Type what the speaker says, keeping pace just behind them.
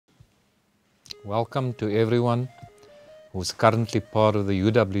Welcome to everyone who's currently part of the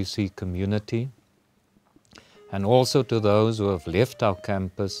UWC community, and also to those who have left our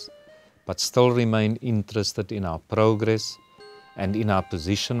campus but still remain interested in our progress and in our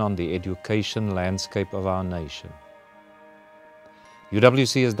position on the education landscape of our nation.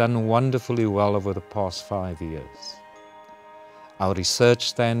 UWC has done wonderfully well over the past 5 years. Our research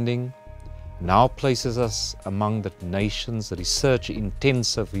standing now places us among the nation's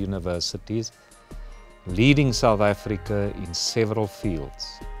research-intensive universities, leading South Africa in several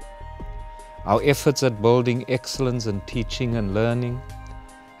fields. Our efforts at building excellence in teaching and learning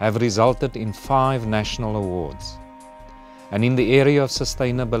have resulted in 5 national awards. And in the area of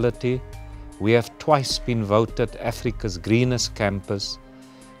sustainability, we have twice been voted Africa's greenest campus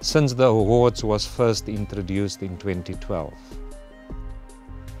since the awards was first introduced in 2012.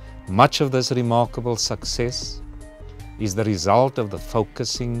 Much of this remarkable success is the result of the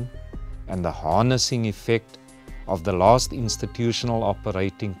focusing and the harnessing effect of the last institutional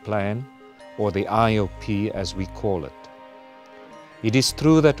operating plan, or the IOP as we call it. It is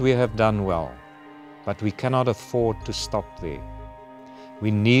true that we have done well, but we cannot afford to stop there.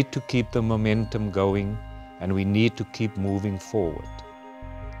 We need to keep the momentum going, and we need to keep moving forward.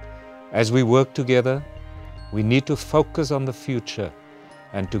 As we work together, we need to focus on the future,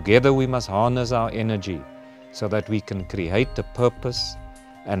 and together we must harness our energy so that we can create a purpose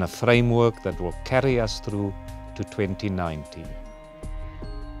and a framework that will carry us through to 2019.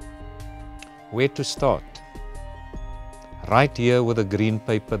 Where to start? Right here with the green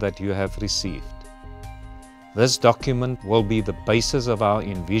paper that you have received. This document will be the basis of our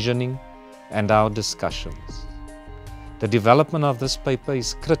envisioning and our discussions. The development of this paper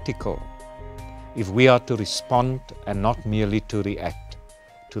is critical if we are to respond and not merely to react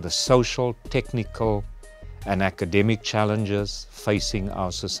to the social, technical, and academic challenges facing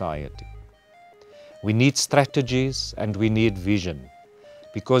our society. We need strategies and we need vision,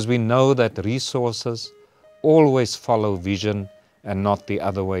 because we know that resources always follow vision and not the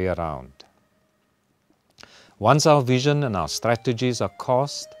other way around. Once our vision and our strategies are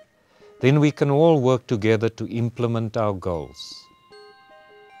cast, then we can all work together to implement our goals.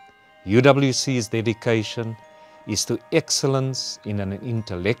 UWC's dedication is to excellence in an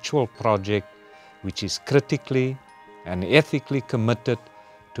intellectual project which is critically and ethically committed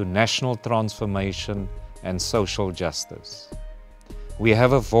to national transformation and social justice. We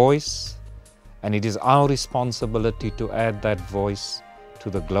have a voice, and it is our responsibility to add that voice to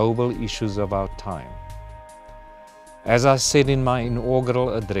the global issues of our time. As I said in my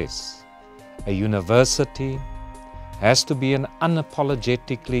inaugural address, a university has to be an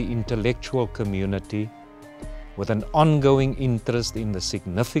unapologetically intellectual community with an ongoing interest in the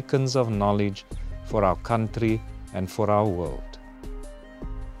significance of knowledge for our country and for our world.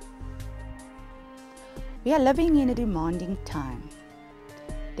 We are living in a demanding time.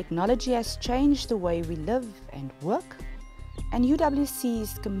 Technology has changed the way we live and work, and UWC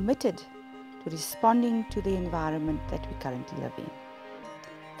is committed to responding to the environment that we currently live in.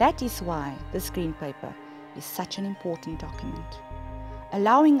 That is why this green paper is such an important document,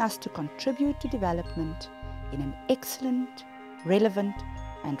 allowing us to contribute to development in an excellent, relevant,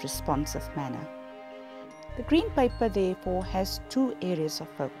 and responsive manner. The green paper therefore has 2 areas of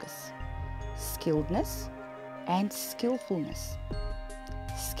focus: skilledness and skillfulness.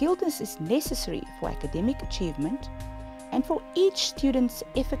 Skilledness is necessary for academic achievement and for each student's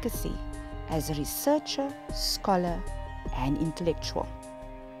efficacy as a researcher, scholar, and intellectual.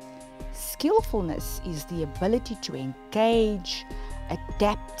 Skillfulness is the ability to engage,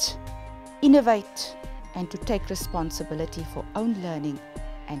 adapt, innovate, and to take responsibility for own learning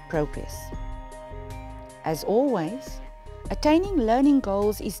and progress. As always, attaining learning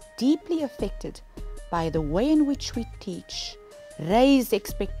goals is deeply affected by the way in which we teach, raise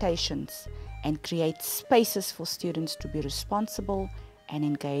expectations, and create spaces for students to be responsible and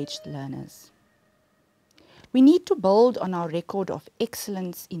engaged learners. We need to build on our record of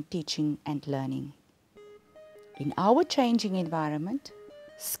excellence in teaching and learning. In our changing environment,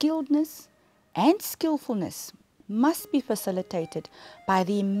 skilledness and skillfulness must be facilitated by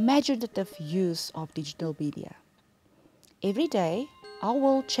the imaginative use of digital media. Every day, our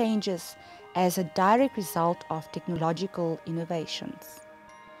world changes as a direct result of technological innovations.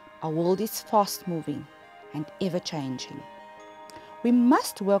 Our world is fast-moving and ever-changing. We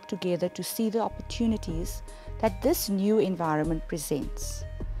must work together to see the opportunities that this new environment presents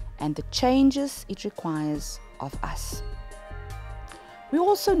and the changes it requires of us. We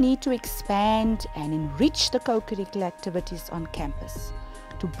also need to expand and enrich the co-curricular activities on campus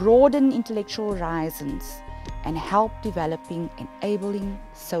to broaden intellectual horizons and help developing enabling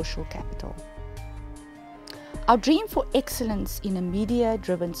social capital. Our dream for excellence in a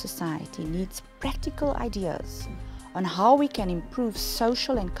media-driven society needs practical ideas on how we can improve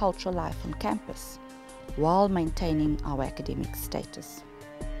social and cultural life on campus while maintaining our academic status.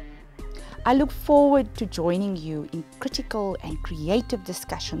 I look forward to joining you in critical and creative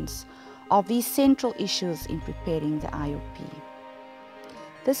discussions of these central issues in preparing the IOP.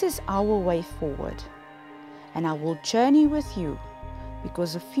 This is our way forward, and I will journey with you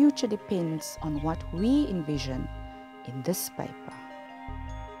because the future depends on what we envision in this paper.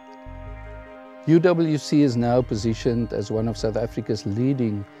 UWC is now positioned as one of South Africa's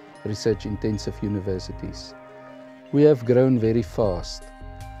leading research-intensive universities. We have grown very fast.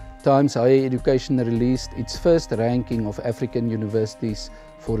 Times Higher Education released its first ranking of African universities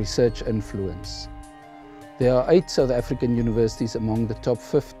for research influence. There are 8 South African universities among the top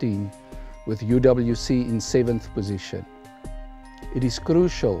 15, with UWC in 7th position. It is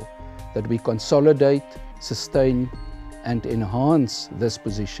crucial that we consolidate, sustain, and enhance this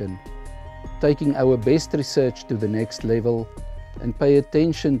position, taking our best research to the next level and pay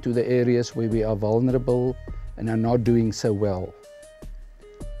attention to the areas where we are vulnerable and are not doing so well.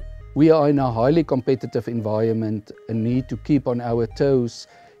 We are in a highly competitive environment and need to keep on our toes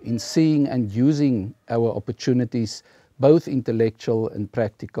in seeing and using our opportunities, both intellectual and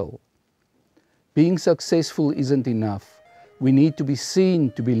practical. Being successful isn't enough. We need to be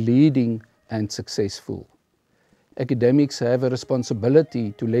seen to be leading and successful. Academics have a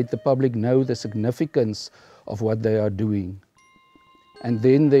responsibility to let the public know the significance of what they are doing. And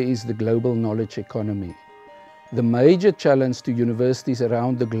then there is the global knowledge economy. The major challenge to universities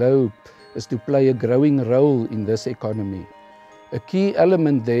around the globe is to play a growing role in this economy. A key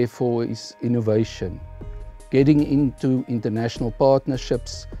element, therefore, is innovation, getting into international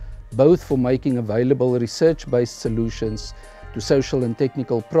partnerships, both for making available research-based solutions to social and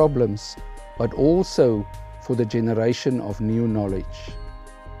technical problems, but also for the generation of new knowledge.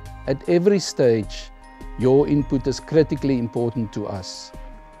 At every stage, your input is critically important to us.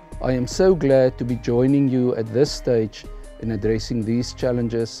 I am so glad to be joining you at this stage in addressing these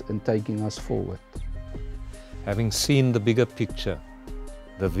challenges and taking us forward. Having seen the bigger picture,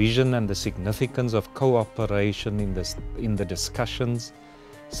 the vision and the significance of cooperation in the discussions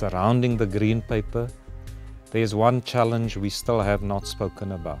surrounding the Green Paper, there is one challenge we still have not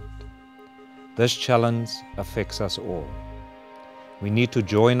spoken about. This challenge affects us all. We need to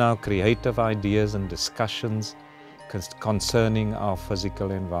join our creative ideas and discussions concerning our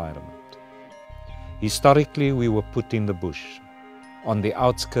physical environment. Historically, we were put in the bush, on the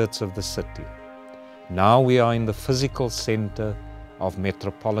outskirts of the city. Now we are in the physical center of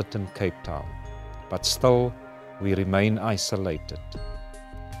metropolitan Cape Town, but still we remain isolated.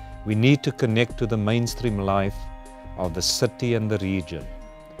 We need to connect to the mainstream life of the city and the region,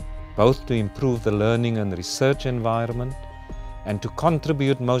 both to improve the learning and research environment and to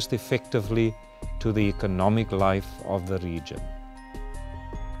contribute most effectively to the economic life of the region.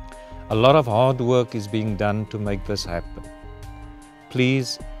 A lot of hard work is being done to make this happen.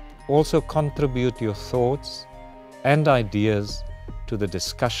 Please also contribute your thoughts and ideas to the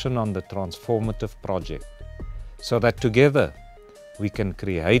discussion on the transformative project, so that together we can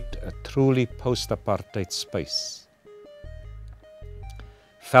create a truly post-apartheid space.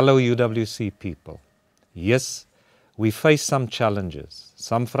 Fellow UWC people, yes, we face some challenges,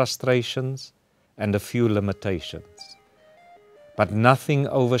 some frustrations, and a few limitations. But nothing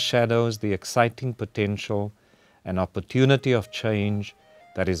overshadows the exciting potential and opportunity of change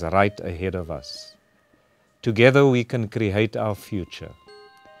that is right ahead of us. Together we can create our future.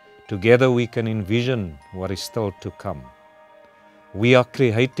 Together we can envision what is still to come. We are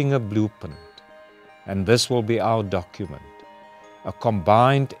creating a blueprint, and this will be our document, a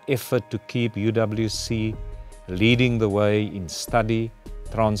combined effort to keep UWC leading the way in study,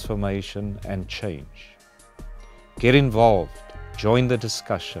 transformation, and change. Get involved, join the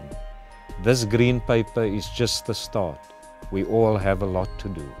discussion. This Green Paper is just the start. We all have a lot to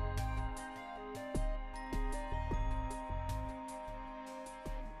do.